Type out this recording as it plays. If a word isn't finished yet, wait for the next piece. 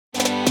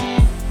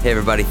Hey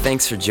everybody,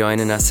 thanks for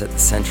joining us at the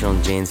Central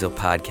and Janesville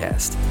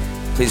podcast.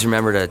 Please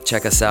remember to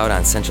check us out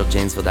on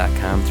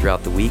centraljanesville.com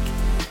throughout the week.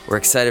 We're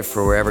excited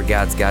for wherever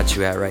God's got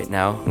you at right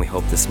now, and we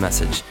hope this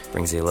message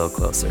brings you a little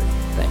closer.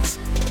 Thanks.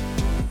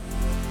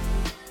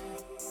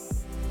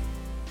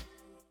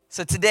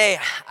 So today,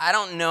 I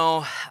don't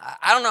know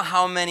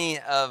how many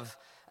of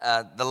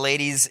the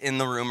ladies in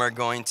the room are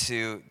going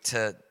to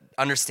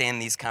understand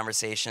these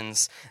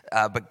conversations,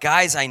 but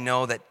guys, I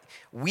know that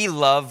we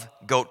love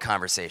goat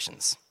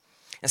conversations.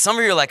 And some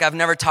of you are like, I've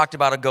never talked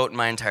about a goat in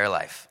my entire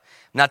life.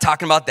 I'm not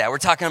talking about that. We're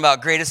talking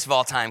about greatest of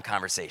all time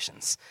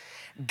conversations.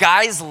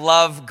 Guys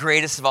love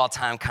greatest of all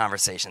time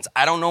conversations.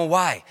 I don't know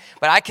why,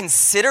 but I can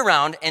sit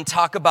around and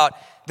talk about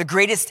the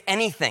greatest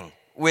anything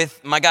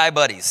with my guy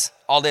buddies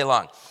all day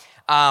long.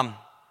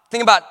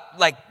 Think about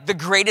like the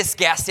greatest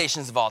gas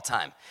stations of all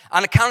time.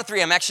 On the count of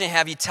three, I'm actually going to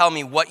have you tell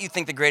me what you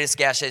think the greatest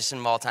gas station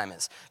of all time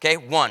is. Okay,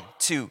 1,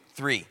 2,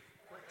 3.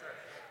 Quick Trip.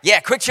 Yeah,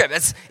 Quick Trip.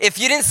 If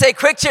you didn't say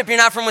Quick Trip, you're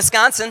not from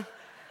Wisconsin.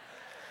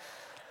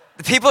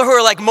 The people who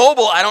are like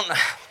mobile, I don't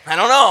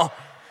know.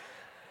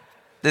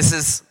 This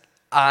is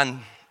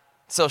on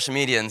social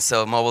media, and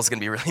so mobile's going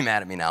to be really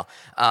mad at me now.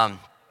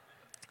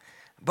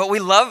 But we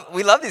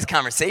love these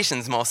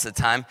conversations most of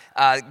the time.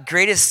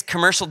 Greatest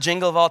commercial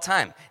jingle of all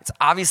time. It's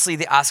obviously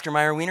the Oscar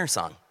Mayer Wiener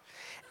song.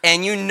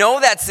 And you know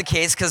that's the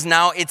case because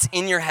now it's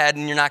in your head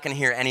and you're not going to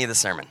hear any of the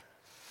sermon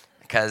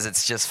because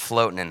it's just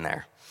floating in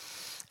there.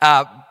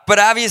 But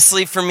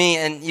obviously for me,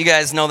 and you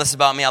guys know this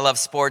about me, I love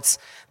sports.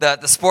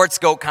 The sports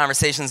GOAT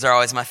conversations are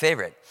always my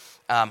favorite.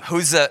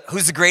 Who's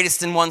the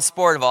greatest in one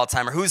sport of all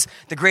time, or who's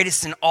the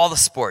greatest in all the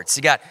sports?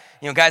 You got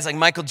guys like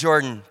Michael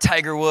Jordan,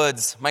 Tiger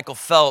Woods, Michael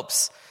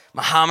Phelps,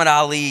 Muhammad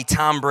Ali,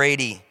 Tom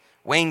Brady,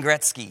 Wayne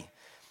Gretzky.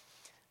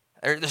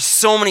 There's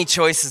so many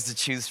choices to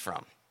choose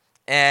from,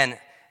 and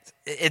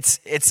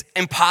it's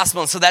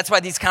impossible. And so that's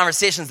why these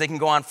conversations, they can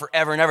go on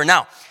forever and ever.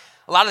 Now,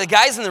 a lot of the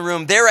guys in the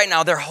room,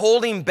 they're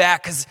holding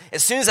back because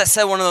as soon as I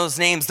said one of those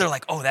names, they're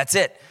like, oh, that's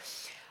it.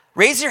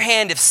 Raise your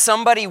hand if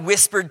somebody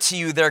whispered to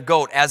you their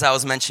GOAT as I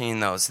was mentioning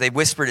those. They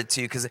whispered it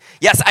to you because,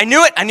 yes, I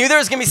knew it. I knew there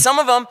was going to be some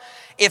of them.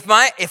 If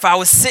I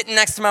was sitting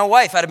next to my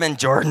wife, I'd have been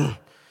Jordan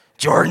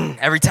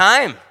every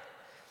time.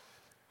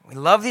 We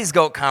love these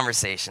GOAT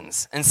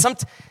conversations. And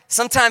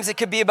sometimes it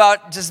could be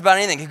about just about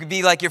anything. It could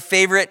be like your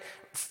favorite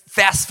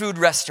fast food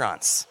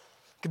restaurants.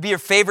 It could be your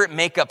favorite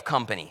makeup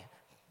company.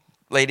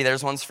 Lady,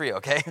 there's one's for you,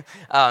 okay?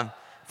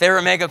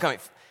 Favorite makeup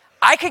company.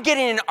 I could get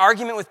in an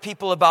argument with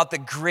people about the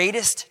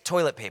greatest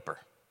toilet paper.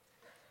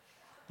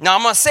 Now,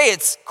 I'm going to say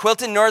it's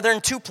Quilted Northern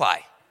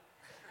 2-ply.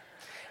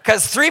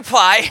 Because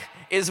 3-ply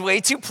is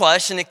way too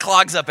plush and it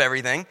clogs up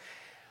everything.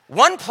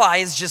 1-ply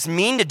is just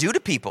mean to do to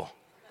people.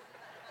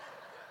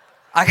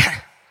 I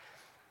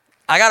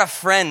got a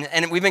friend,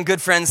 and we've been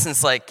good friends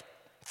since like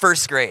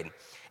first grade.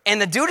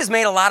 And the dude has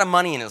made a lot of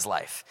money in his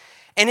life.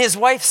 And his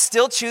wife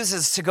still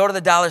chooses to go to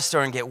the dollar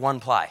store and get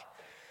 1-ply.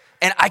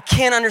 And I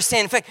can't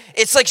understand. In fact,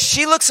 it's like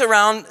she looks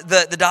around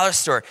the dollar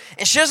store,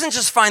 and she doesn't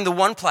just find the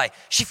 1-ply.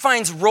 She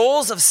finds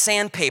rolls of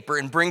sandpaper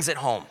and brings it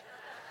home.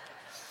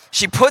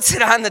 She puts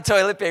it on the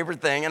toilet paper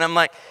thing,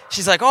 and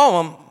she's like, oh,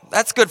 well,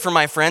 that's good for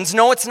my friends.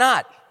 No, it's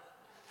not.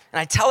 And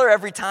I tell her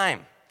every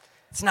time,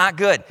 it's not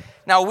good.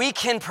 Now, we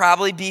can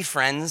probably be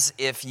friends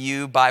if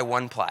you buy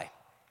 1-ply.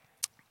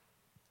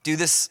 Do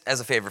this as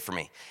a favor for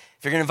me.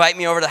 If you're going to invite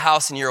me over to the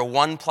house and you're a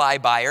 1-ply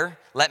buyer,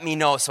 let me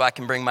know so I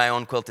can bring my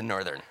own Quilted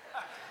Northern.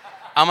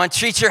 I'm going to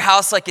treat your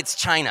house like it's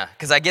China,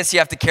 because I guess you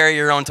have to carry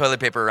your own toilet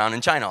paper around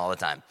in China all the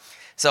time.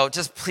 So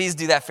just please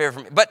do that favor for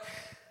me. But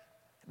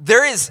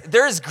there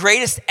is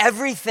greatest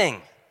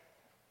everything,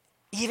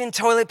 even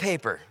toilet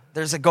paper.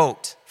 There's a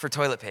GOAT for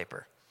toilet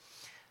paper.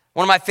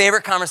 One of my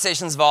favorite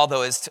conversations of all,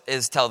 though,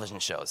 is television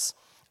shows.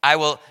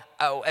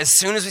 As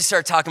soon as we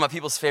start talking about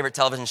people's favorite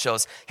television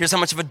shows, here's how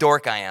much of a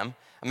dork I am.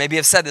 Maybe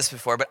I've said this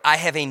before, but I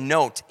have a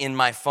note in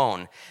my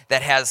phone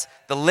that has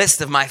the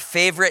list of my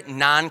favorite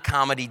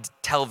non-comedy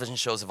television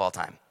shows of all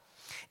time.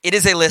 It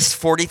is a list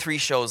 43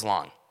 shows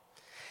long.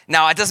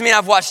 Now, it doesn't mean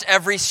I've watched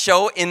every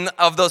show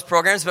of those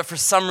programs, but for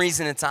some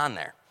reason it's on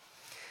there.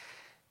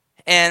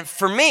 And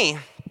for me,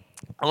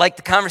 I like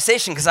the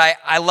conversation because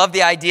I love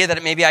the idea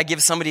that maybe I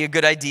give somebody a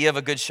good idea of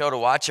a good show to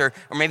watch, or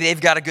maybe they've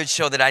got a good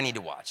show that I need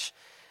to watch.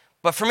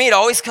 But for me, it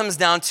always comes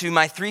down to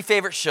my 3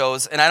 favorite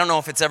shows, and I don't know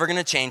if it's ever going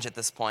to change at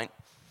this point.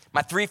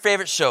 My 3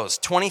 favorite shows,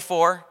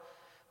 24,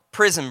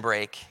 Prison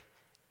Break,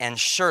 and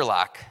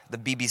Sherlock, the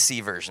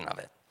BBC version of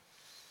it.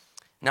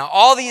 Now,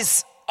 all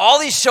these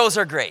shows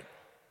are great,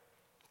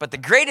 but the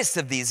greatest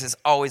of these is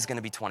always going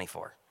to be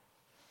 24.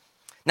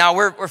 Now,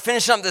 we're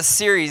finishing up this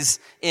series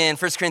in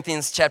 1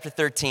 Corinthians chapter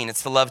 13.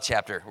 It's the love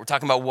chapter. We're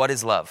talking about what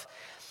is love.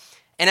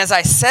 And as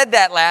I said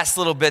that last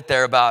little bit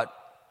there about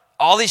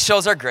all these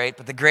shows are great,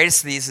 but the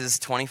greatest of these is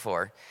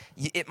 24,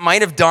 it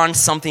might have dawned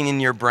something in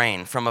your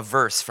brain from a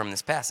verse from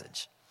this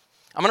passage.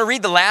 I'm going to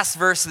read the last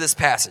verse of this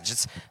passage.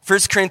 It's 1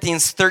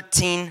 Corinthians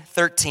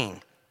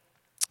 13:13.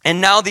 And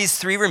now these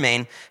 3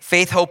 remain,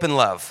 faith, hope, and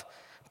love.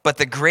 But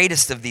the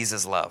greatest of these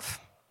is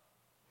love.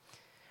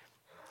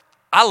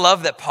 I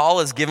love that Paul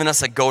has given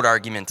us a goat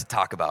argument to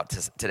talk about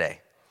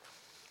today.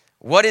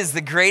 What is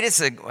the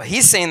greatest?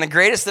 He's saying the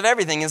greatest of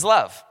everything is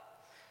love.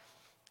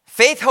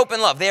 Faith, hope,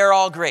 and love, they are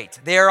all great.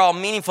 They are all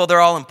meaningful. They're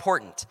all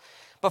important.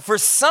 But for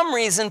some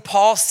reason,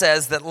 Paul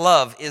says that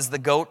love is the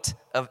goat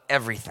of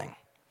everything.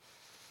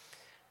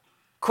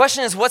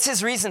 Question is, what's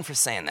his reason for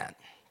saying that?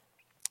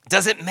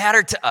 Does it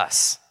matter to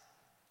us?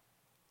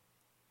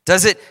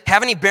 Does it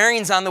have any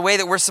bearings on the way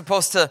that we're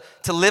supposed to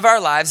live our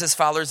lives as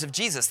followers of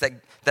Jesus?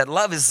 That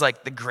love is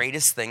like the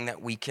greatest thing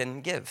that we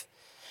can give.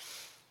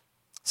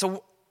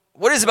 So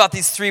what is it about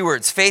these three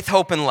words, faith,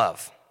 hope, and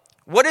love?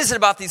 What is it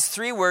about these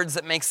three words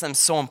that makes them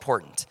so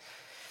important?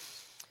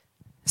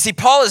 See,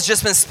 Paul has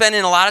just been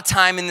spending a lot of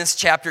time in this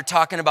chapter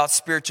talking about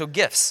spiritual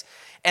gifts.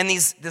 And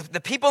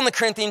the people in the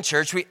Corinthian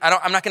church,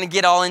 I'm not going to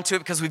get all into it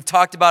because we've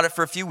talked about it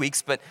for a few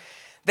weeks, but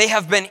they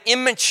have been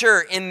immature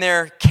in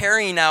their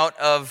carrying out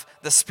of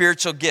the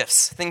spiritual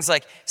gifts. Things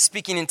like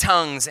speaking in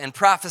tongues and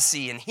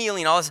prophecy and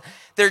healing, all this.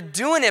 They're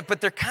doing it,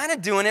 but they're kind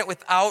of doing it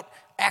without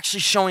actually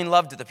showing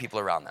love to the people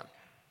around them.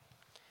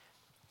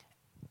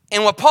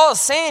 And what Paul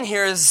is saying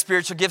here is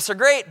spiritual gifts are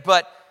great,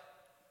 but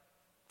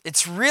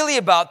it's really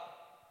about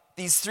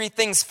these three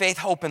things, faith,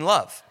 hope, and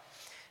love.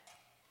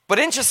 But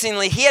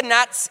interestingly, he had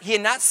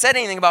not said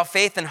anything about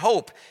faith and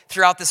hope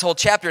throughout this whole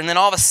chapter. And then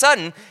all of a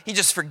sudden, he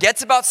just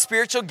forgets about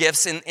spiritual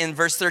gifts in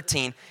verse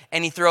 13,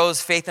 and he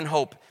throws faith and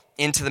hope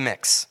into the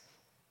mix.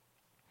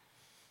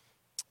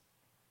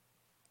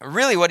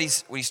 Really, what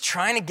he's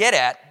trying to get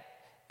at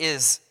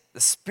is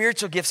the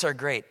spiritual gifts are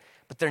great,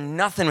 but they're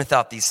nothing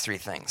without these three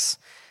things.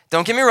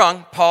 Don't get me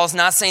wrong, Paul's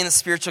not saying the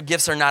spiritual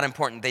gifts are not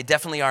important. They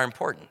definitely are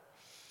important.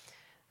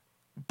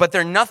 But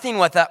they're nothing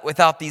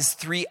without these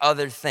three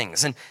other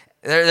things. And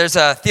there's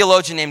a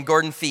theologian named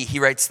Gordon Fee. He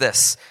writes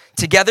this: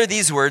 together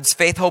these words,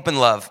 faith, hope, and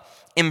love,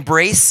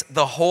 embrace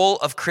the whole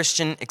of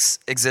Christian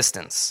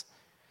existence.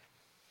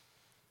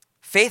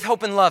 Faith,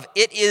 hope, and love,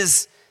 it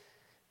is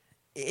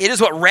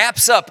what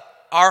wraps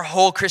up our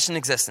whole Christian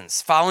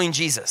existence, following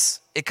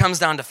Jesus. It comes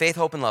down to faith,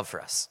 hope, and love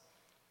for us.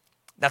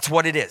 That's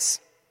what it is.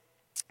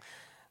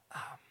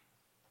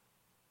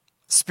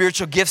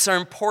 Spiritual gifts are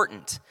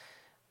important,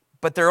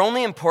 but they're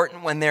only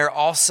important when they're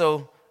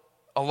also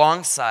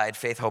alongside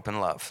faith, hope,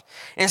 and love.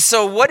 And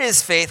so what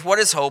is faith? What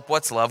is hope?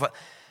 What's love?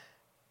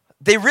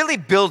 They really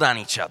build on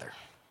each other.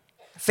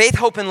 Faith,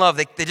 hope, and love,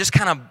 they just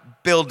kind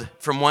of build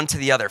from one to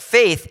the other.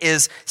 Faith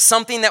is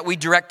something that we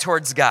direct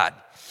towards God.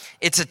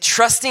 It's a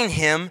trusting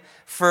Him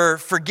for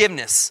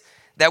forgiveness,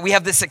 that we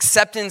have this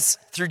acceptance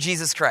through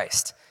Jesus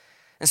Christ.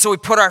 And so we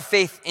put our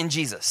faith in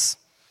Jesus.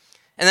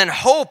 And then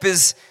hope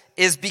is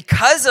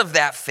because of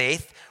that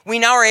faith, we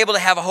now are able to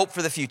have a hope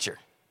for the future.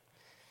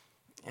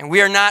 And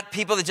we are not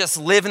people that just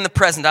live in the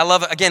present. I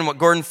love, again, what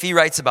Gordon Fee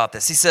writes about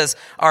this. He says,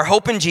 our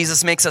hope in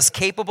Jesus makes us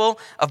capable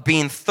of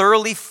being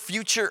thoroughly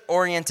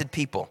future-oriented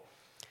people.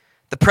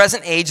 The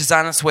present age is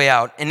on its way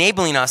out,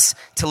 enabling us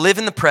to live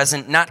in the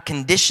present, not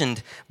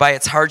conditioned by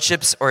its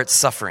hardships or its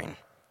suffering.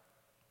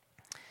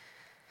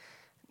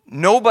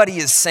 Nobody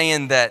is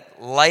saying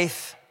that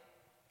life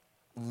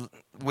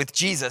with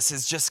Jesus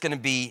is just going to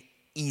be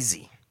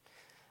easy.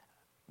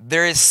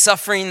 There is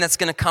suffering that's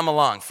going to come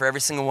along for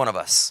every single one of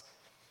us.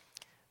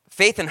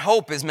 Faith and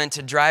hope is meant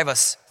to drive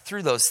us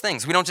through those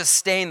things. We don't just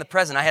stay in the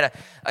present. I had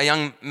a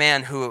young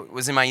man who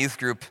was in my youth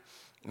group.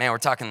 Man, we're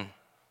talking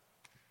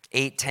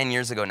 8-10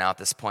 years ago now at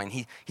this point.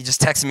 He just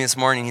texted me this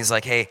morning. He's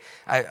like, hey,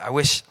 I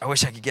wish I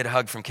could get a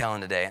hug from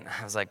Kellen today. And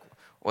I was like,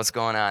 what's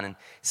going on? And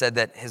he said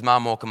that his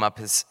mom woke him up.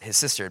 His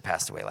sister had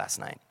passed away last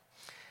night.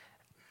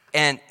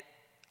 And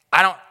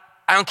I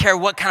don't care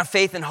what kind of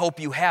faith and hope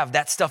you have.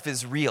 That stuff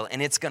is real,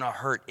 and it's going to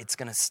hurt. It's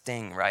going to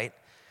sting, right?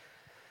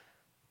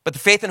 But the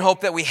faith and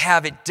hope that we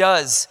have, it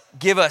does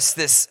give us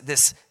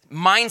this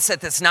mindset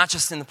that's not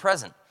just in the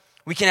present.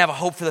 We can have a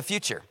hope for the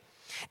future.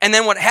 And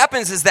then what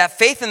happens is that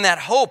faith and that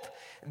hope,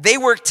 they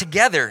work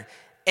together.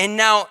 And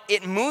now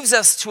it moves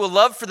us to a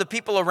love for the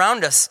people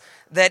around us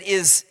that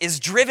is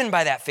driven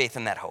by that faith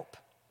and that hope.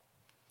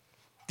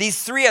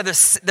 These three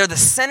they're the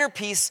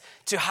centerpiece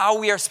to how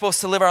we are supposed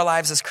to live our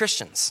lives as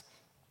Christians.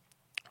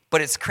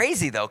 But it's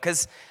crazy though,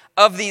 because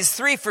of these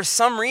three, for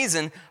some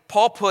reason,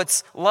 Paul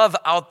puts love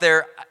out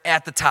there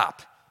at the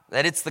top,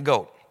 that it's the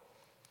GOAT.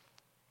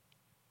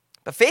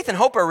 But faith and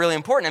hope are really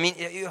important. I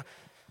mean,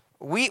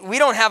 we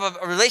don't have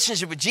a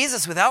relationship with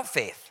Jesus without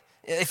faith.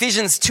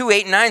 Ephesians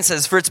 2:8-9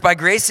 says, "For it's by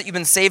grace that you've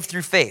been saved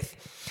through faith.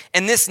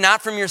 And this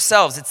not from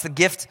yourselves, it's the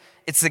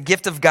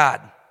gift of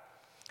God.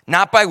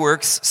 Not by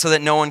works, so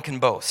that no one can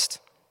boast."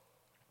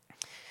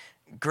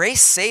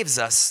 Grace saves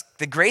us.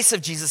 The grace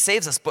of Jesus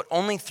saves us, but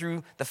only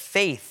through the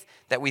faith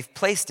that we've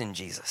placed in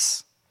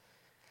Jesus.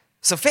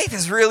 So faith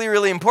is really,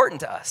 really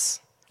important to us.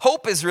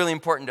 Hope is really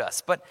important to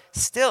us, but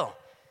still,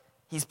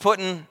 he's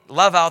putting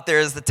love out there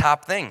as the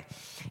top thing.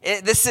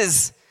 This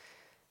is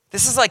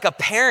like a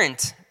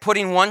parent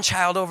putting one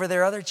child over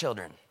their other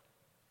children.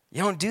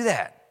 You don't do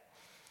that.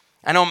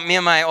 I know me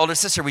and my older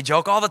sister, we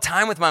joke all the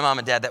time with my mom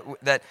and dad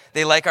that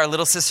they like our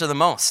little sister the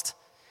most.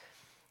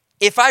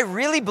 If I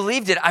really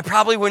believed it, I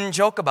probably wouldn't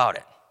joke about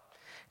it.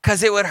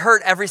 because it would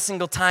hurt every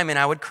single time and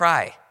I would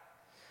cry.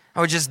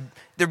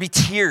 There'd be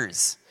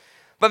tears.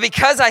 But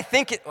because I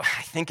think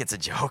it's a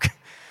joke.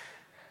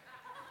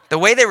 The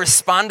way they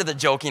respond to the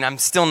joking, I'm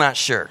still not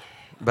sure.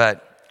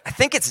 But I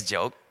think it's a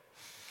joke.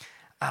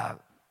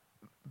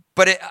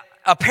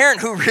 A parent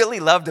who really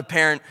loved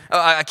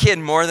a kid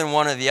more than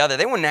one or the other,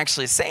 they wouldn't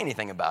actually say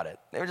anything about it.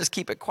 They would just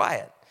keep it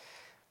quiet.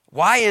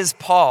 Why is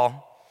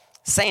Paul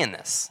saying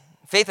this?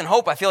 Faith and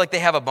hope, I feel like they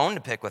have a bone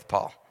to pick with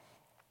Paul.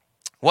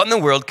 What in the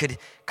world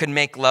could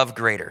make love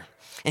greater?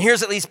 And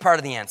here's at least part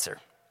of the answer.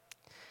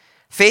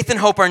 Faith and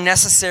hope are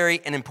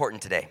necessary and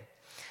important today.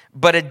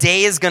 But a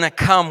day is going to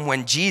come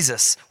when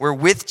we're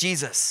with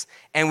Jesus,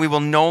 and we will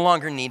no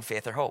longer need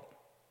faith or hope.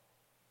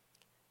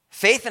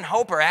 Faith and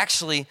hope are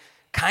actually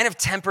kind of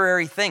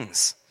temporary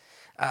things.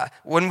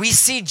 When we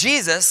see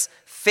Jesus,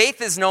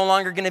 faith is no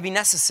longer going to be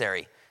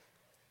necessary.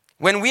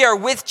 When we are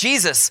with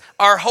Jesus,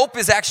 our hope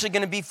is actually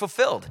going to be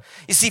fulfilled.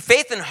 You see,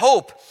 faith and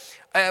hope,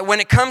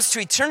 when it comes to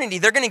eternity,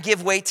 they're going to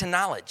give way to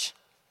knowledge.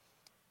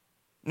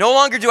 No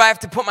longer do I have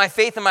to put my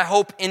faith and my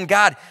hope in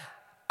God.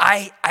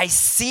 I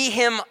see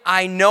him,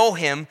 I know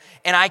him,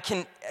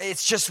 and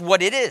it's just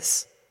what it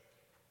is.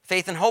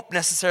 Faith and hope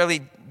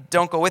necessarily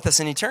don't go with us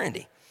in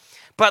eternity.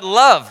 But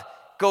love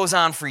goes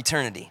on for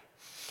eternity.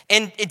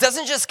 And it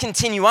doesn't just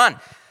continue on.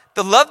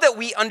 The love that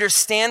we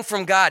understand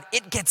from God,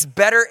 it gets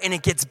better and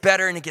it gets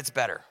better and it gets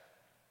better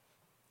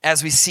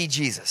as we see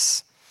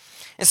Jesus.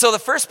 And so the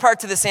first part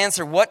to this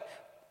answer,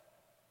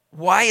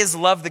 why is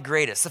love the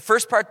greatest? The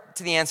first part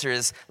to the answer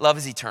is love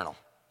is eternal.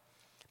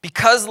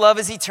 Because love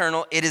is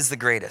eternal, it is the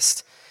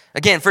greatest.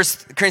 Again,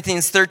 1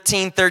 Corinthians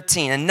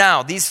 13:13. And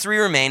now these three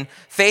remain,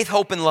 faith,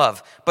 hope, and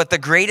love. But the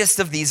greatest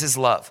of these is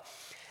love.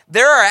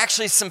 There are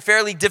actually some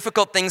fairly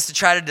difficult things to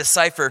try to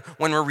decipher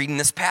when we're reading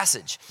this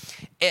passage.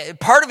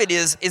 Part of it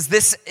is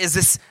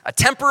this a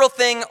temporal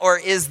thing or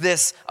is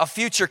this a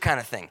future kind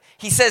of thing?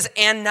 He says,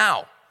 and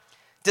now.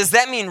 Does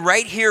that mean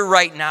right here,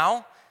 right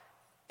now,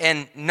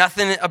 and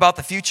nothing about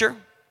the future?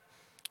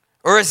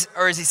 Or is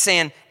he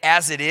saying,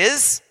 as it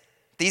is,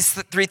 these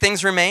three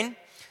things remain?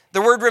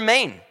 The word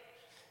remain,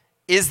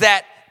 is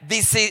that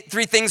these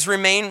three things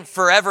remain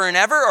forever and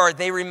ever, or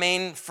they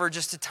remain for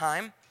just a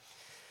time?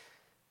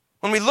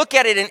 When we look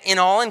at it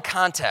in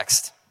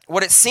context,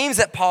 what it seems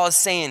that Paul is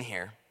saying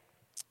here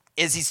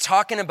is he's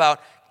talking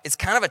about, it's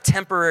kind of a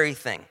temporary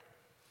thing.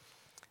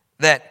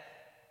 That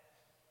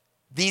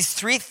these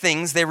three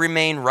things, they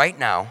remain right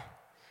now,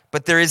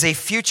 but there is a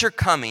future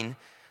coming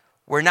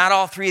where not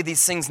all three of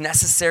these things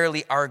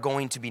necessarily are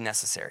going to be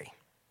necessary.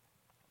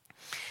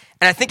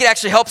 And I think it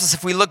actually helps us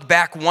if we look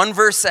back one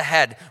verse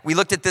ahead. We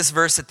looked at this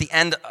verse at the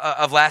end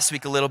of last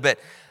week a little bit.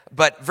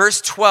 But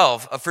verse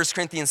 12 of 1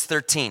 Corinthians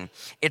 13,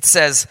 it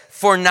says,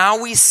 for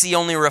now we see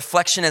only a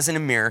reflection as in a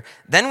mirror,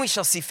 then we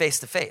shall see face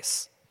to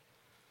face.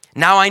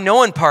 Now I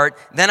know in part,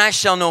 then I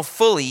shall know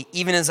fully,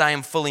 even as I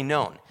am fully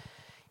known.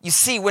 You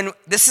see,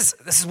 this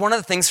is one of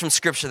the things from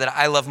Scripture that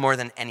I love more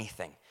than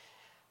anything.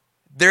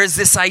 There is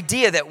this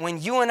idea that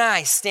when you and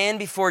I stand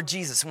before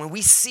Jesus, when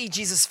we see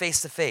Jesus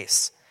face to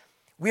face,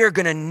 we are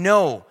going to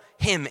know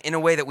him in a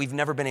way that we've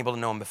never been able to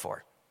know him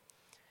before.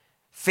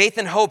 Faith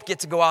and hope get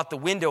to go out the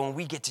window and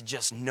we get to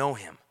just know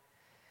him.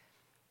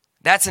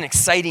 That's an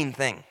exciting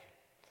thing.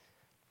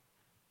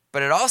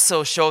 But it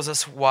also shows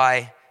us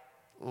why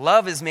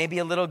love is maybe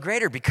a little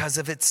greater because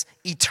of its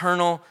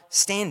eternal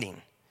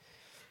standing.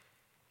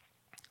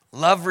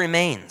 Love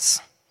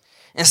remains.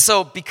 And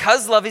so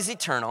because love is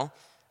eternal,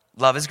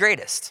 love is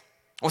greatest.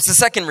 What's the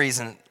second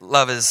reason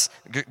love is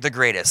the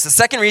greatest? The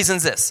second reason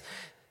is this.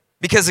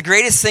 Because the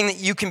greatest thing that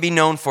you can be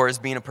known for is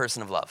being a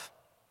person of love.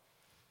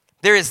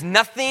 There is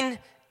nothing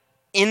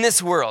in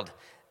this world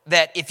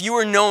that if you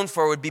were known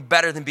for would be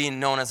better than being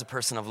known as a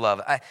person of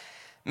love.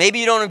 Maybe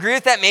you don't agree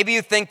with that. Maybe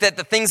you think that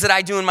the things that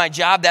I do in my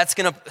job, that's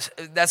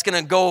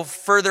gonna go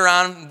further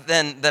on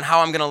than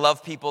how I'm gonna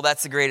love people.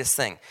 That's the greatest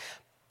thing.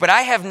 But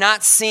I have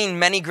not seen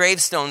many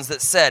gravestones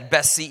that said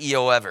best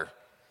CEO ever.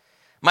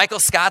 Michael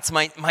Scott's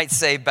might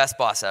say best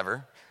boss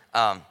ever,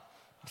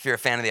 if you're a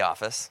fan of The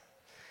Office.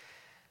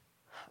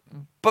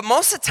 But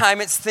most of the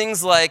time, it's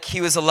things like he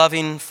was a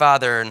loving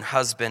father and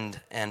husband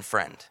and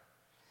friend.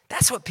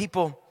 That's what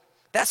people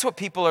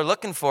are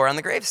looking for on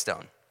the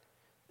gravestone.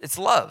 It's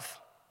love.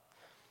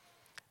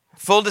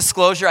 Full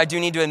disclosure, I do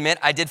need to admit,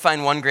 I did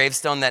find one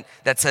gravestone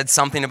that said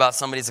something about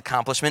somebody's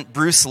accomplishment.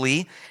 Bruce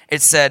Lee,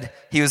 it said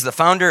he was the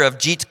founder of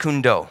Jeet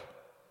Kune Do.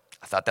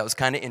 I thought that was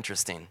kind of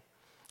interesting.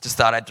 Just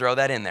thought I'd throw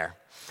that in there.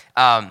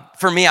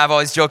 For me, I've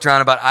always joked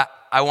around about,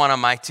 I want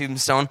on my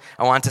tombstone,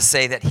 I want to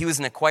say that he was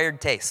an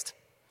acquired taste.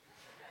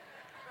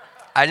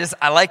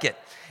 I like it.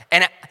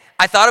 And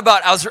I thought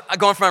about, I was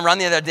going for my run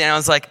the other day and I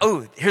was like,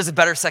 oh, here's a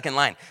better second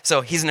line.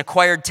 So he's an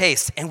acquired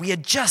taste. And we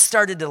had just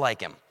started to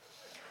like him.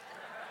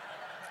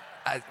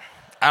 I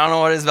don't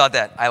know what it is about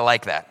that. I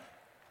like that.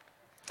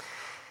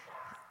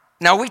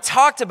 Now, we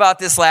talked about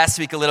this last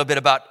week a little bit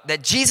about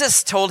that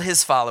Jesus told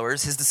his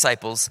followers, his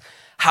disciples,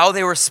 how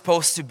they were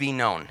supposed to be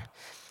known.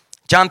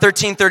 John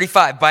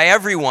 13:35,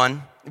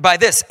 by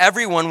this,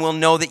 everyone will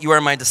know that you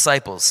are my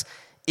disciples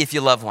if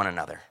you love one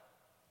another.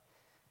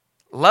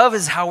 Love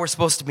is how we're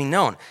supposed to be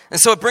known. And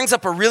so it brings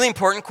up a really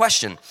important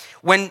question.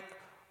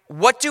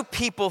 What do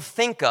people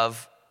think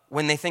of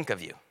when they think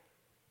of you?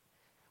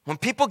 When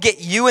people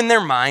get you in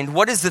their mind,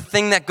 what is the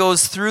thing that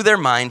goes through their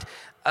mind,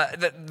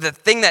 the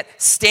thing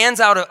that stands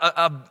out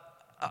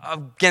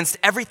against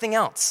everything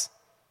else?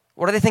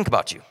 What do they think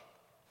about you?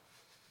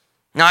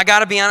 Now, I got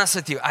to be honest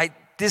with you.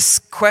 This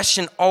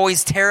question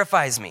always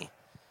terrifies me.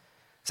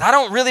 So I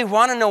don't really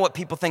want to know what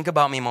people think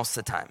about me most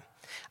of the time.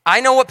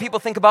 I know what people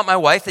think about my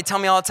wife. They tell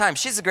me all the time,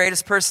 she's the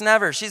greatest person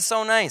ever. She's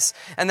so nice.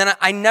 And then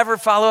I never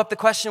follow up the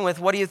question with,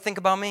 what do you think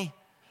about me?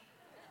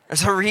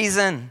 There's a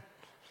reason.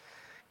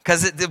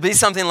 Because it'll be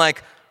something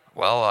like,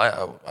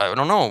 well, I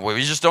don't know.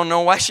 We just don't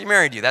know why she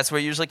married you. That's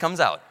what usually comes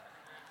out.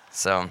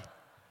 So,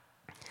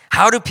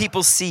 how do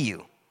people see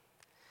you?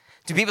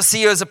 Do people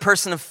see you as a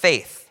person of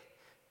faith?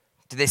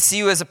 Do they see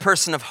you as a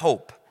person of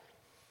hope?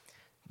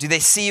 Do they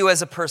see you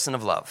as a person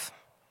of love?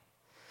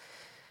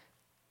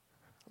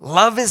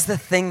 Love is the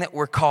thing that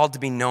we're called to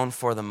be known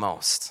for the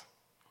most.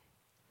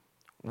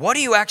 What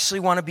do you actually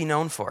want to be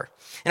known for?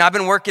 And I've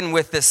been working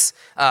with this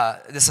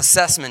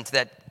assessment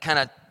that kind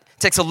of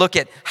takes a look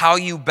at how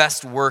you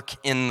best work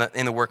in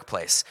the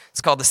workplace.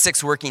 It's called the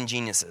 6 Working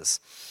Geniuses.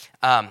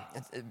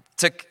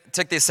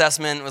 Took the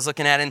assessment, was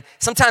looking at it, and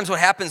sometimes what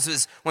happens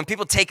is when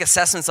people take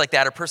assessments like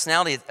that or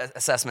personality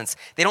assessments,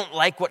 they don't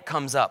like what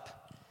comes up.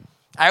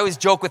 I always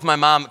joke with my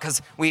mom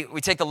because we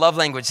take the love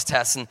language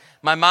test, and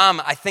my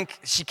mom, I think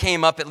she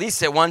came up at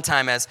least at one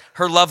time as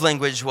her love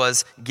language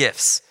was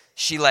gifts.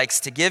 She likes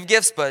to give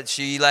gifts, but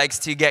she likes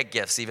to get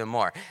gifts even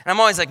more. And I'm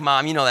always like,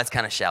 Mom, you know that's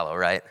kind of shallow,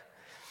 right?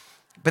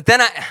 But then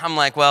I'm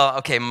like, well,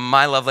 okay,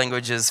 my love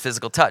language is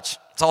physical touch.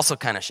 It's also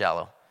kind of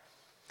shallow.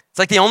 It's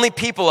like the only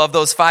people of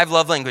those 5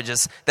 love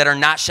languages that are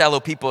not shallow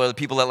people are the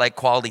people that like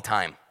quality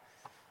time.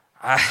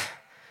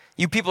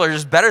 You people are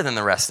just better than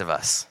the rest of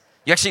us.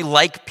 You actually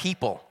like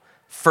people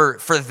for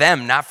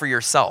them, not for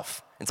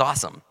yourself. It's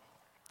awesome.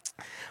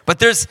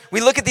 But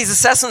we look at these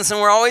assessments and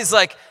we're always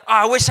like, oh,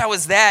 I wish I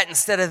was that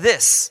instead of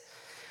this.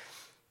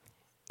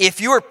 If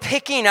you are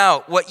picking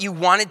out what you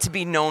wanted to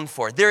be known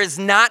for, there is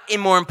not a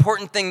more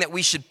important thing that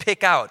we should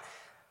pick out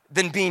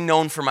than being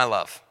known for my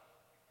love.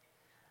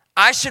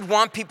 I should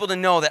want people to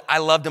know that I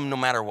loved them no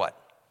matter what.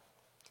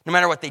 No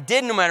matter what they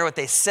did, no matter what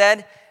they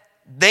said,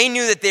 they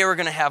knew that they were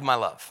going to have my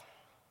love.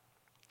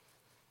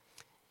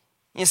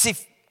 You see,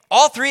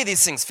 all 3 of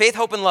these things, faith,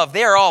 hope, and love,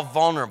 they are all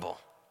vulnerable.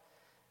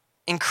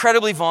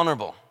 Incredibly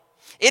vulnerable.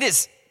 It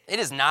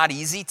is not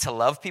easy to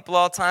love people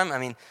all the time. I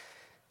mean,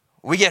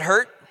 we get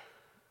hurt.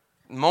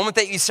 The moment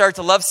that you start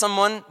to love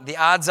someone, the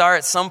odds are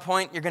at some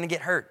point you're going to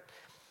get hurt.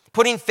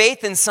 Putting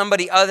faith in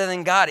somebody other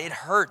than God, it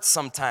hurts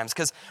sometimes.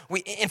 Because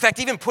in fact,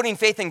 even putting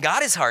faith in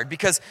God is hard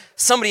because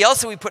somebody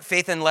else that we put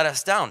faith in let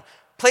us down.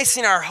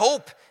 Placing our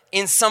hope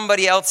in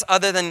somebody else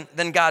other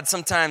than God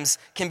sometimes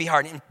can be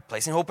hard. And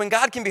placing hope in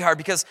God can be hard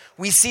because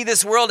we see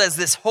this world as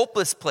this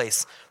hopeless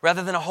place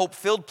rather than a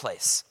hope-filled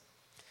place.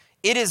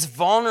 It is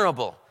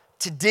vulnerable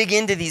to dig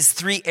into these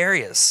 3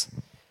 areas.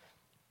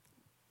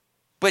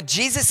 But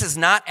Jesus is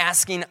not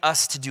asking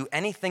us to do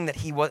anything that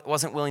he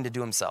wasn't willing to do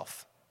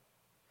himself.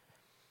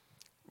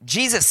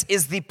 Jesus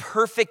is the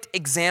perfect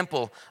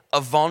example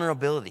of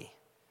vulnerability.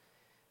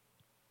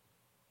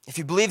 If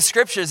you believe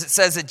scriptures, it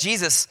says that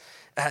Jesus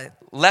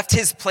left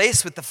his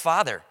place with the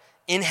Father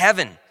in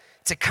heaven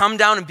to come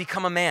down and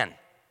become a man,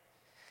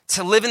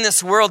 to live in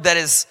this world that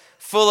is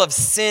full of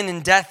sin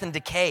and death and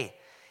decay.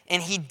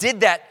 And he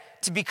did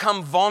that to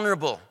become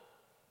vulnerable,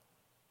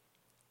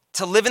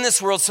 to live in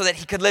this world so that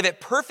he could live it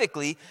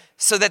perfectly,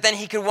 so that then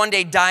he could one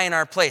day die in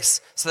our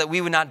place, so that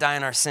we would not die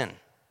in our sin.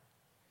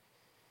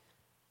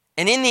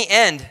 And in the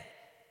end,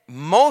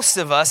 most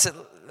of us,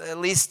 at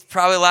least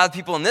probably a lot of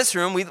people in this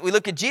room, we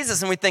look at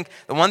Jesus and we think,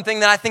 the one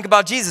thing that I think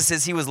about Jesus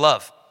is he was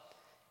love.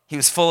 He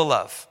was full of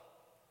love.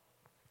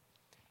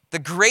 The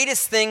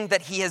greatest thing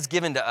that he has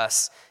given to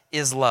us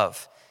is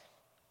love.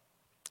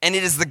 And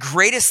it is the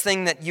greatest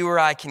thing that you or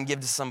I can give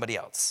to somebody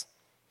else,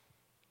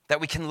 that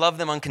we can love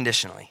them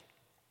unconditionally.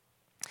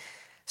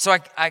 So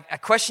I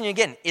question you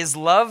again, is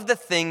love the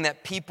thing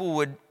that people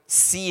would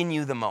see in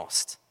you the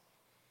most?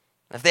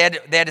 If they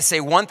had to say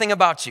one thing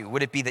about you,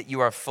 would it be that you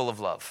are full of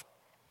love?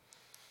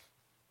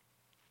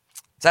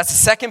 So that's the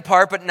second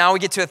part, but now we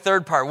get to a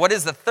third part. What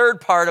is the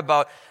third part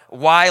about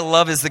why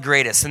love is the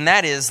greatest? And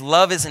that is,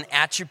 love is an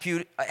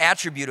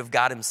attribute of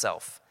God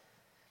himself.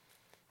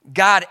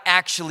 God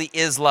actually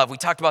is love. We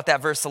talked about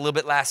that verse a little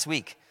bit last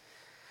week.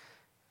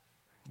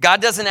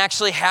 God doesn't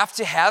actually have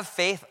to have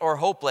faith or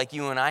hope like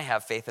you and I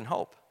have faith and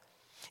hope.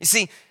 You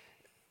see,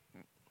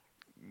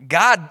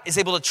 God is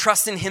able to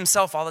trust in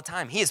himself all the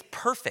time. He is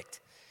perfect.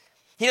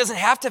 He doesn't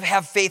have to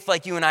have faith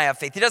like you and I have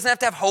faith. He doesn't have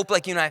to have hope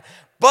like you and I.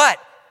 But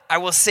I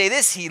will say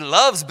this, he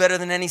loves better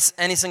than any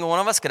single one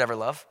of us could ever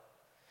love.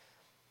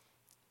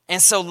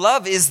 And so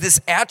love is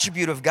this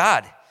attribute of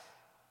God.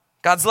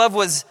 God's love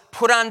was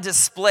put on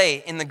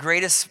display in the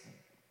greatest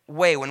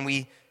way when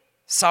we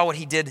saw what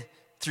he did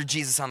through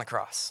Jesus on the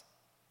cross.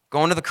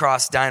 going to the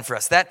cross, dying for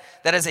us. That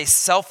is a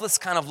selfless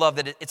kind of love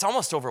that it's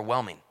almost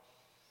overwhelming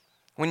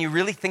when you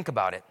really think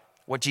about it,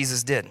 what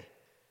Jesus did. It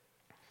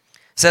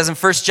says in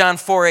 1 John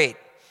 4:8,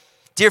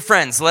 "Dear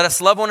friends, let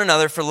us love one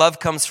another, for love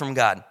comes from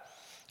God.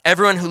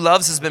 Everyone who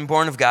loves has been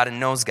born of God and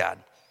knows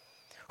God.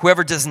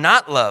 Whoever does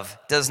not love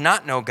does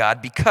not know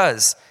God,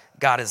 because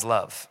God is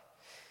love."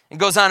 It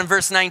goes on in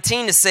verse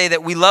 19 to say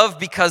that we love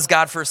because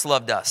God first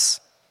loved us.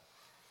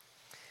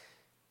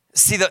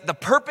 See, the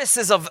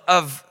purposes of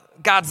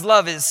God's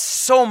love is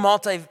so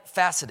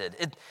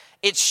multifaceted.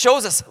 It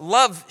shows us,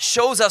 love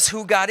shows us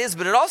who God is,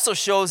 but it also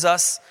shows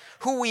us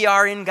who we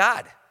are in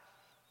God.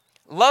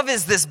 Love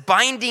is this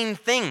binding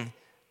thing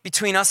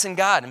between us and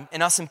God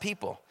and us and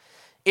people.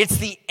 It's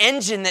the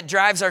engine that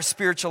drives our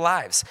spiritual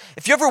lives.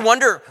 If you ever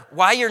wonder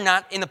why you're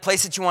not in the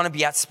place that you want to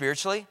be at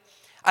spiritually,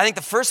 I think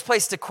the first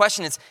place to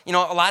question is, a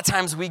lot of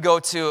times we go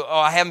to,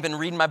 I haven't been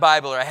reading my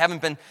Bible, or I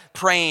haven't been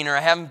praying, or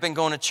I haven't been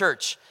going to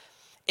church.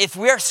 If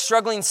we are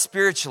struggling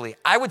spiritually,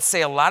 I would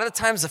say a lot of the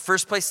times the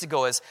first place to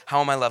go is,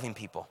 how am I loving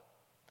people?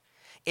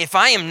 If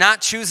I am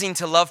not choosing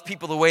to love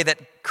people the way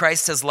that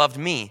Christ has loved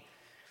me,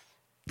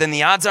 then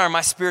the odds are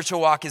my spiritual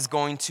walk is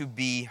going to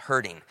be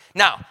hurting.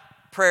 Now,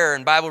 prayer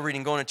and Bible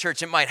reading, going to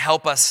church, it might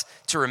help us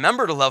to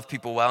remember to love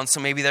people well, and so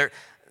maybe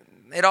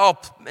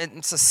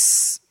it's a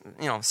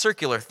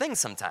circular thing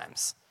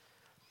sometimes.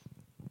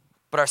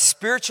 But our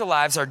spiritual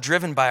lives are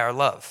driven by our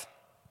love.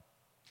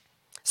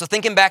 So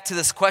thinking back to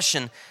this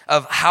question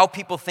of how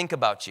people think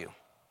about you.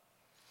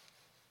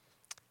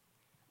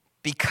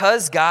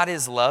 Because God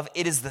is love,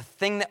 it is the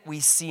thing that we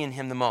see in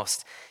him the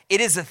most. It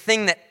is the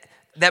thing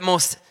that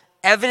most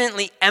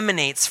evidently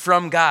emanates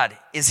from God,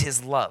 is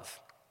his love.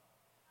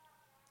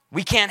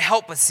 We can't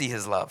help but see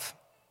his love.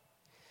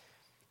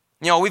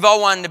 We've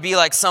all wanted to be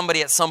like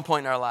somebody at some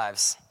point in our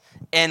lives.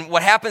 And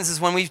what happens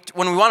is when we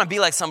want to be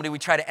like somebody, we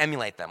try to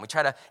emulate them. We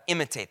try to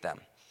imitate them.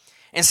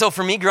 And so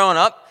for me growing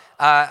up,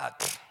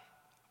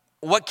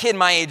 what kid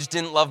my age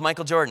didn't love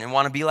Michael Jordan and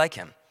want to be like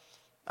him?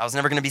 I was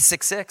never going to be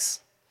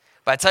 6'6".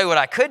 But I tell you what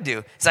I could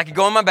do is I could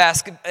go in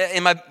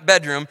my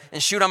bedroom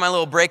and shoot on my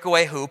little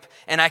breakaway hoop,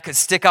 and I could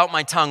stick out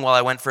my tongue while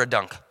I went for a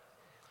dunk.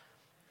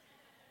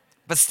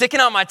 But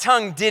sticking out my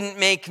tongue didn't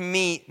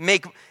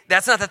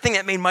that's not the thing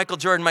that made Michael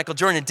Jordan Michael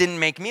Jordan. It didn't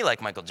make me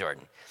like Michael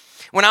Jordan.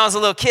 When I was a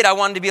little kid, I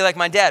wanted to be like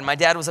my dad. My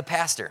dad was a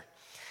pastor.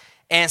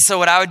 And so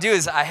what I would do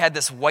is I had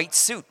this white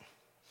suit.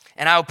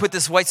 And I would put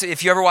this white suit.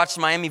 If you ever watched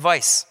Miami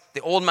Vice, the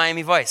old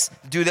Miami Vice,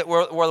 the dude that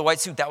wore the white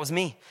suit, that was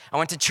me. I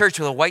went to church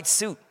with a white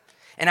suit.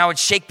 And I would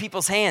shake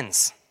people's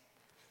hands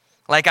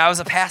like I was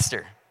a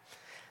pastor.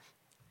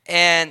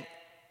 And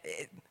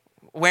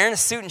wearing a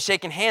suit and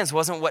shaking hands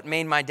wasn't what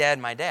made my dad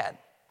my dad.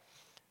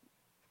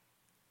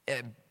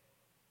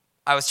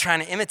 I was trying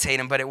to imitate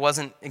him, but it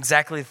wasn't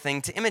exactly the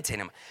thing to imitate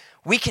him.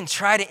 We can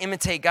try to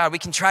imitate God. We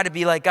can try to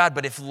be like God,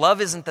 but if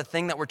love isn't the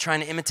thing that we're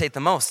trying to imitate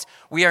the most,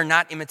 we are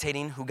not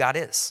imitating who God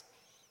is.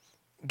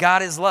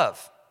 God is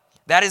love.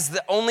 That is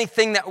the only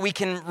thing that we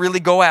can really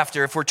go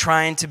after if we're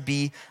trying to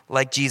be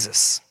like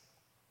Jesus.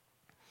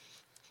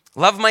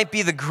 Love might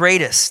be the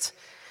greatest,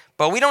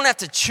 but we don't have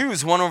to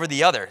choose one over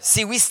the other.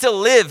 See, we still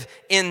live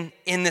in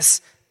this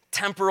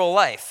temporal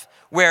life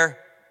where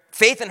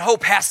faith and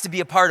hope has to be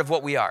a part of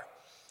what we are.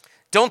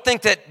 Don't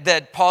think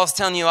that Paul's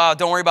telling you,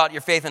 don't worry about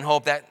your faith and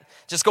hope, that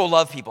just go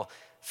love people.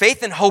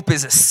 Faith and hope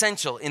is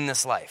essential in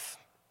this life.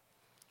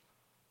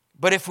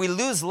 But if we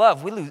lose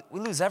love, we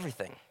lose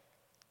everything.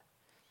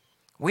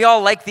 We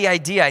all like the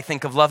idea, I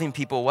think, of loving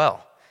people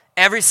well.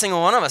 Every single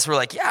one of us, we're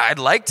like, yeah, I'd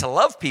like to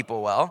love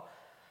people well.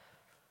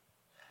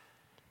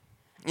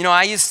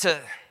 I used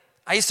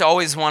to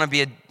always want to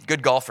be a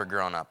good golfer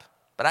growing up,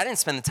 but I didn't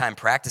spend the time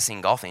practicing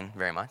golfing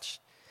very much.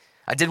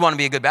 I did want to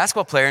be a good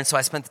basketball player, and so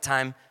I spent the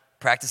time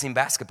practicing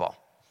basketball.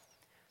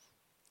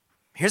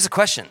 Here's a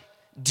question.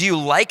 Do you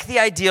like the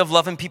idea of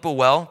loving people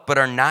well, but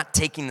are not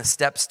taking the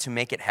steps to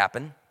make it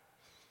happen?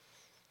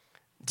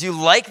 Do you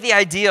like the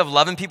idea of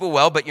loving people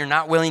well, but you're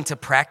not willing to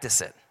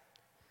practice it?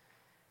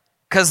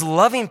 Because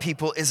loving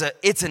people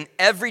it's an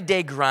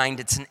everyday grind.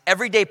 It's an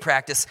everyday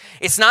practice.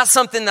 It's not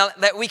something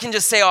that we can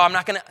just say, I'm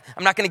not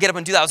gonna get up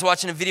and do that. I was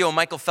watching a video of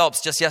Michael Phelps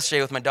just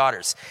yesterday with my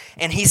daughters.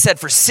 And he said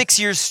for 6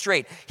 years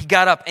straight, he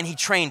got up and he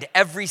trained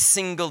every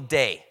single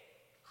day.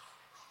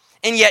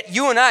 And yet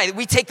you and I,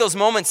 we take those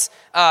moments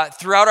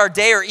throughout our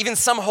day or even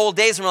some whole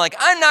days and we're like,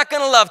 I'm not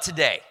gonna love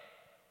today.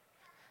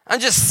 I'm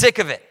just sick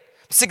of it.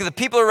 I'm sick of the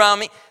people around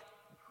me.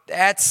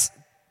 That's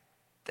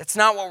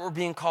not what we're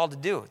being called to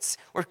do.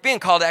 We're being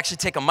called to actually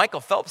take a Michael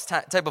Phelps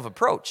type of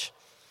approach.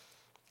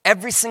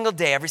 Every single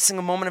day, every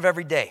single moment of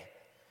every day.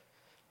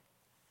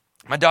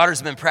 My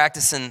daughter's been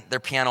practicing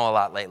their piano a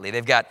lot lately.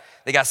 They got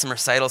some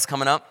recitals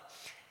coming up.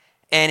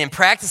 And in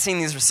practicing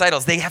these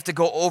recitals, they have to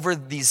go over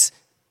these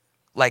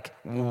like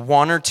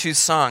 1 or 2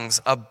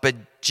 songs a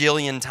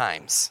bajillion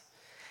times.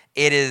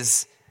 It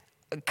is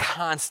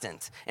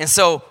constant. And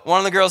so one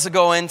of the girls will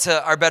go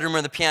into our bedroom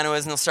where the piano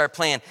is and they'll start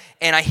playing.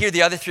 And I hear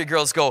the other 3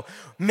 girls go,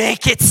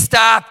 "Make it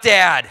stop,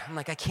 Dad." I'm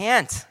like, I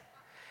can't.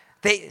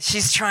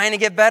 She's trying to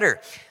get better.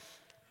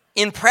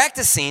 In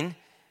practicing,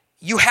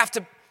 you have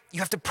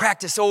to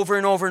practice over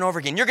and over and over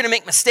again. You're going to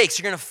make mistakes.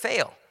 You're going to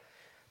fail.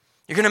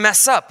 You're going to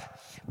mess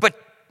up. But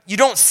you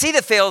don't see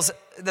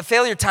the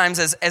failure times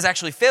as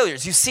actually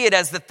failures. You see it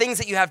as the things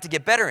that you have to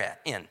get better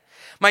in.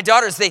 My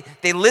daughters,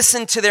 they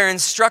listen to their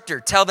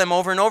instructor, tell them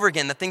over and over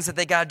again the things that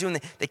they got to do,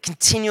 and they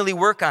continually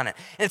work on it.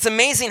 And it's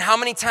amazing how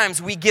many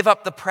times we give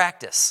up the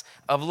practice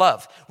of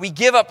love. We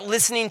give up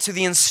listening to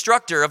the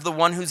instructor of the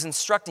one who's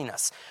instructing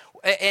us.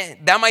 And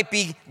that might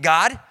be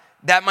God.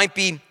 That might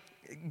be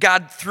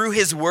God through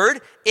his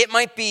word. It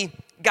might be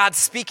God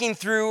speaking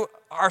through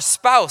our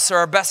spouse or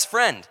our best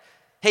friend.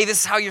 Hey, this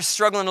is how you're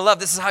struggling to love.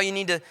 This is how you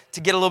need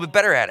to get a little bit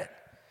better at it.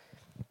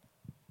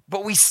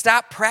 But we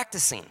stop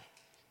practicing.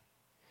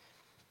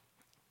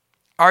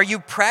 Are you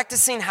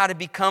practicing how to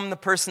become the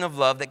person of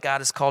love that God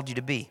has called you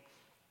to be?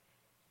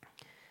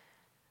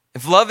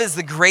 If love is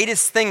the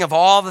greatest thing of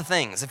all the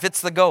things, if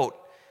it's the GOAT,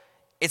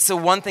 it's the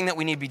one thing that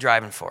we need to be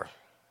driving for.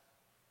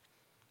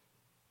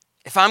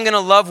 If I'm going to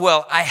love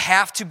well, I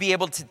have to be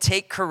able to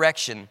take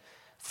correction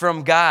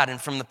from God and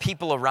from the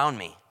people around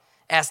me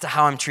as to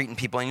how I'm treating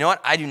people. And you know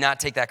what? I do not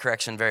take that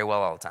correction very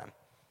well all the time.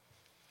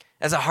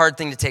 That's a hard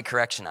thing to take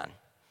correction on.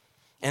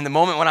 In the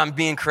moment when I'm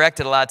being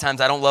corrected, a lot of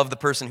times I don't love the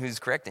person who's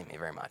correcting me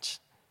very much.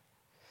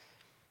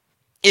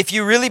 If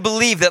you really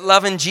believe that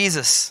loving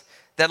Jesus,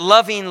 that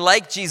loving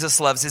like Jesus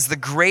loves is the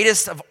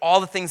greatest of all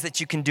the things that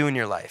you can do in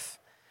your life,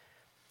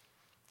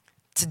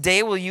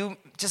 today will you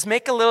just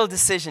make a little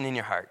decision in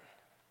your heart?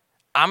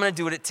 I'm going to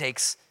do what it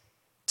takes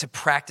to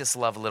practice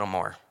love a little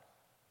more.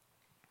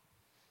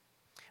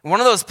 One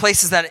of those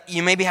places that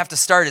you maybe have to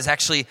start is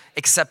actually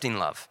accepting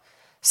love.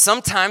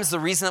 Sometimes the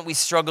reason that we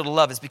struggle to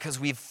love is because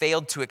we've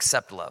failed to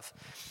accept love.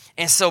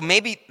 And so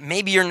maybe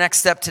your next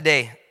step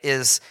today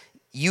is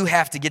you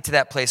have to get to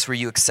that place where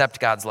you accept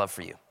God's love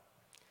for you.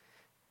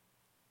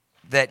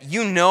 That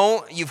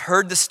you've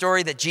heard the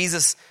story that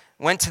Jesus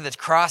went to the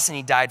cross and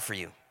he died for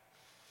you.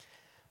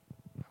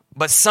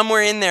 But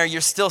somewhere in there,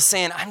 you're still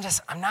saying,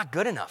 I'm not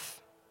good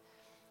enough.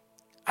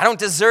 I don't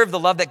deserve the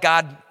love that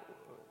God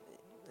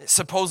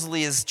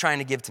supposedly is trying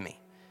to give to me.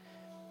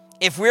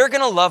 If we're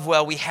going to love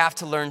well, we have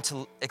to learn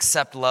to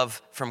accept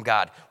love from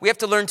God. We have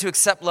to learn to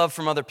accept love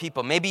from other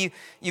people. Maybe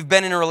you've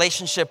been in a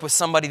relationship with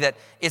somebody that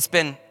it's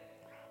been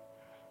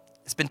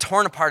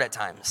torn apart at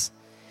times.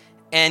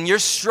 And you're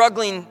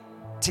struggling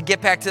to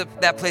get back to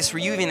that place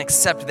where you even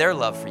accept their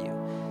love for you.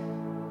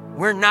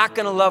 We're not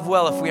going to love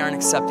well if we aren't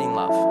accepting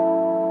love.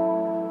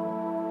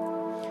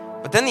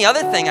 But then the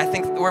other thing I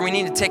think where we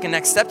need to take a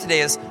next step today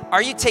is,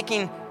 are you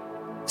taking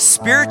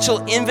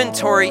spiritual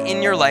inventory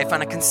in your life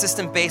on a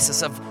consistent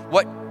basis of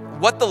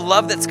what the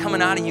love that's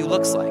coming out of you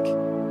looks like?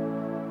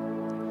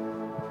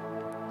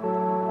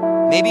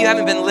 Maybe you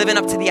haven't been living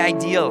up to the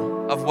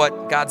ideal of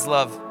what God's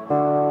love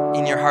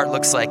in your heart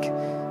looks like.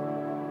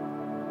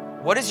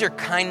 What does your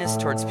kindness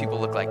towards people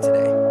look like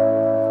today?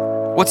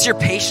 What's your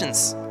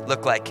patience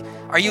look like?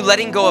 Are you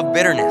letting go of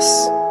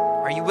bitterness?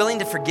 Are you willing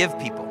to forgive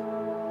people?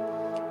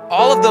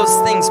 All of those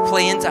things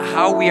play into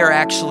how we are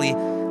actually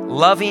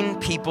loving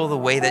people the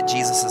way that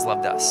Jesus has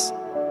loved us.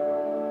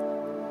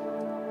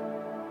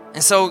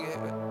 And so,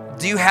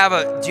 do you have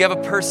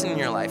a person in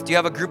your life? Do you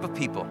have a group of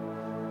people?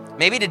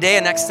 Maybe today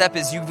a next step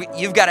is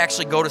you've got to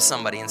actually go to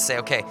somebody and say,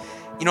 okay,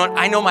 you know what?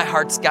 I know my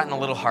heart's gotten a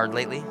little hard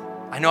lately.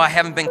 I know I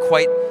haven't been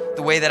quite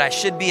the way that I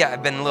should be.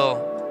 I've been a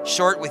little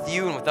short with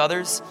you and with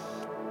others.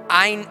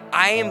 I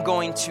am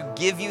going to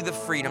give you the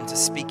freedom to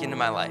speak into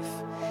my life.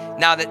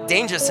 Now, the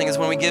dangerous thing is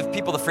when we give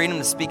people the freedom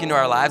to speak into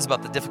our lives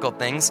about the difficult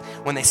things,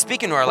 when they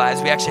speak into our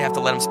lives, we actually have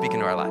to let them speak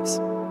into our lives.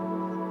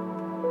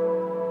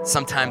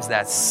 Sometimes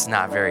that's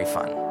not very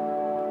fun.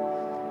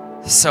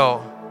 So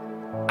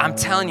I'm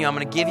telling you, I'm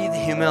going to give you the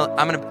humility.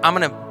 I'm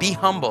going to be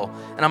humble,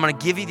 and I'm going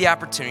to give you the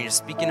opportunity to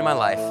speak into my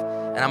life,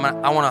 and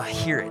I want to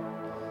hear it,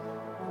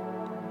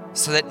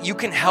 so that you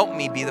can help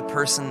me be the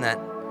person that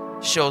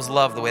shows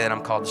love the way that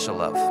I'm called to show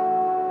love.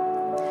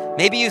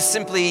 Maybe you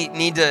simply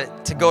need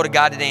to go to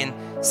God today and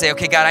say,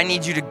 okay, God, I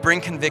need you to bring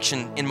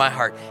conviction in my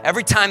heart.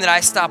 Every time that I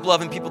stop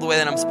loving people the way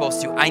that I'm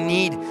supposed to, I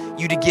need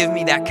you to give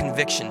me that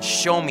conviction.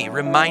 Show me,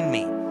 remind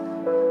me.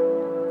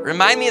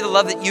 Remind me of the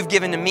love that you've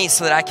given to me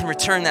so that I can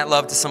return that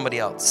love to somebody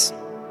else.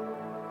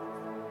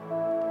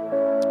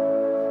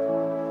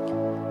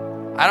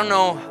 I don't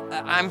know,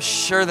 I'm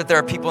sure that there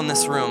are people in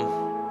this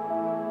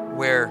room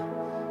where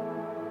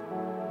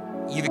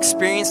you've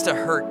experienced a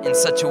hurt in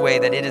such a way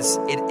that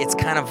it's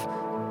kind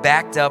of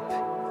backed up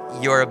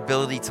your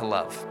ability to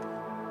love.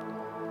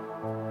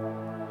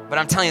 But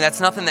I'm telling you,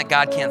 that's nothing that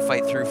God can't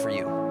fight through for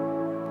you.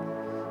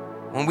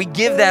 When we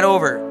give that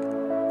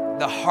over,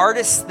 the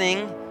hardest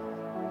thing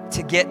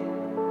to get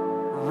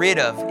rid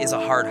of is a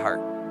hard heart.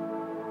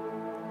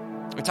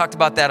 We talked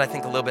about that, I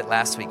think, a little bit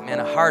last week. Man,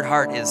 a hard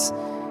heart it's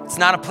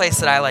not a place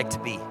that I like to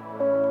be.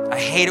 I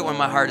hate it when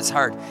my heart is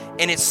hard.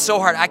 And it's so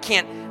hard. I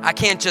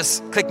can't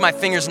just click my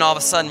fingers and all of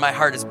a sudden my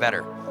heart is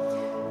better.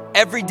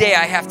 Every day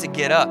I have to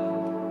get up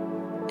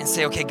and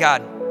say, okay,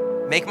 God,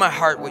 make my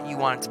heart what you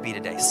want it to be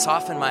today.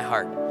 Soften my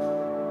heart.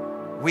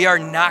 We are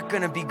not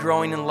going to be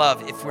growing in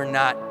love if we're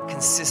not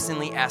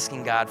consistently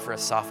asking God for a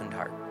softened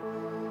heart.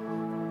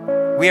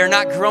 We are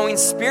not growing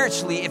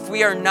spiritually if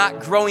we are not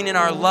growing in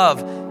our love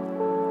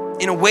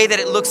in a way that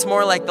it looks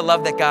more like the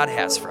love that God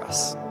has for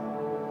us.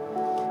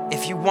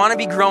 If you want to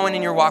be growing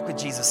in your walk with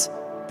Jesus,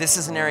 this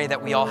is an area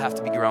that we all have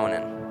to be growing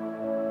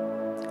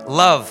in.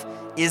 Love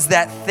is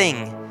that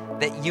thing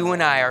that you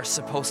and I are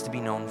supposed to be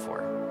known for.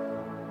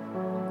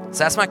 So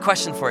that's my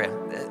question for you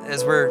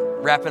as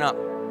we're wrapping up.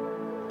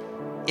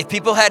 If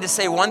people had to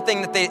say one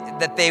thing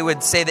that they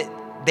would say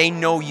that they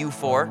know you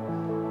for,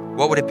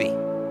 what would it be?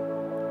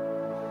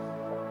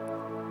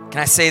 Can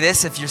I say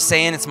this? If you're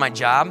saying it's my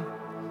job,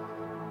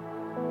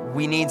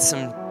 we need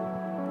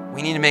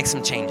to make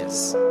some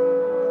changes.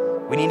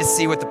 We need to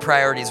see what the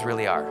priorities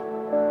really are.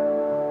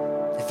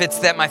 If it's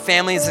that my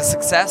family is a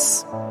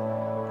success,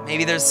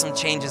 maybe there's some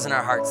changes in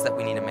our hearts that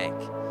we need to make.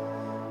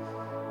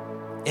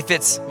 If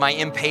it's my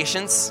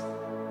impatience,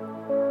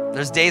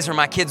 there's days where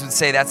my kids would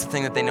say that's the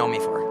thing that they know me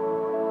for.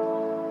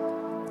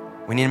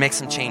 We need to make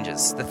some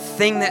changes. The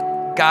thing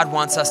that God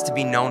wants us to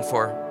be known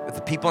for with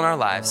the people in our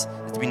lives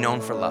is to be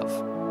known for love.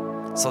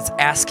 So let's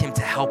ask him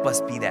to help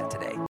us be that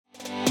today.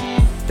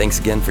 Thanks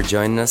again for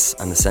joining us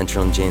on the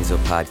Central and Janesville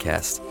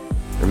podcast.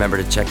 Remember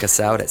to check us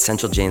out at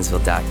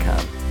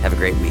centraljanesville.com. Have a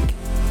great week.